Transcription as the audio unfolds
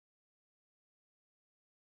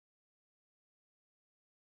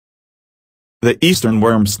The eastern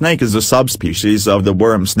worm snake is a subspecies of the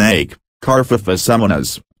worm snake, Carphophis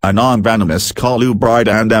amoenus, a non-venomous colubrid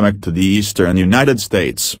endemic to the eastern United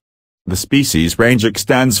States. The species range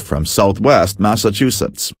extends from southwest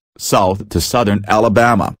Massachusetts, south to southern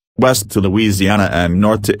Alabama, west to Louisiana and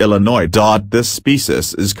north to Illinois. This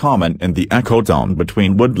species is common in the ecotone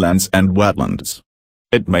between woodlands and wetlands.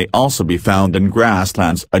 It may also be found in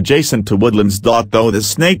grasslands adjacent to woodlands. Though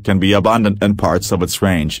this snake can be abundant in parts of its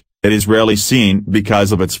range, it is rarely seen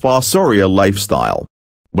because of its fossorial lifestyle.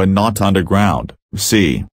 When not underground,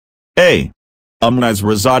 c. A. amoenus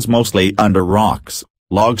resides mostly under rocks,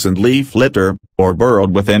 logs and leaf litter, or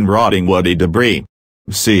burrowed within rotting woody debris.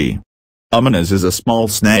 c. amoenus is a small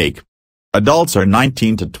snake. Adults are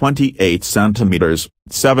 19 to 28 centimeters,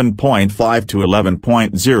 7.5 to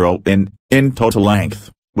 11.0 in total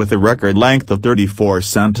length, with a record length of 34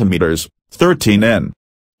 centimeters, 13 in.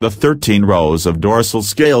 The 13 rows of dorsal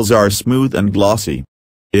scales are smooth and glossy.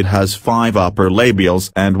 It has 5 upper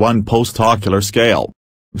labials and 1 postocular scale.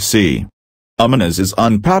 c. amoenus is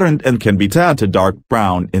unpatterned and can be tan to dark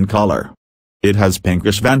brown in color. It has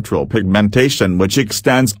pinkish ventral pigmentation which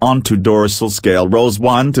extends onto dorsal scale rows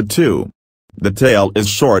 1 to 2. The tail is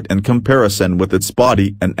short in comparison with its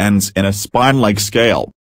body and ends in a spine-like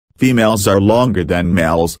scale. Females are longer than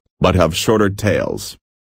males, but have shorter tails.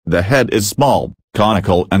 The head is small,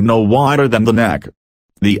 conical and no wider than the neck.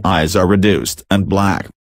 The eyes are reduced and black.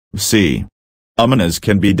 c. amoenus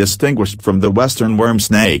can be distinguished from the western worm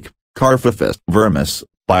snake, Carphophis vermis,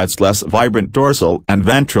 by its less vibrant dorsal and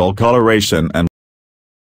ventral coloration and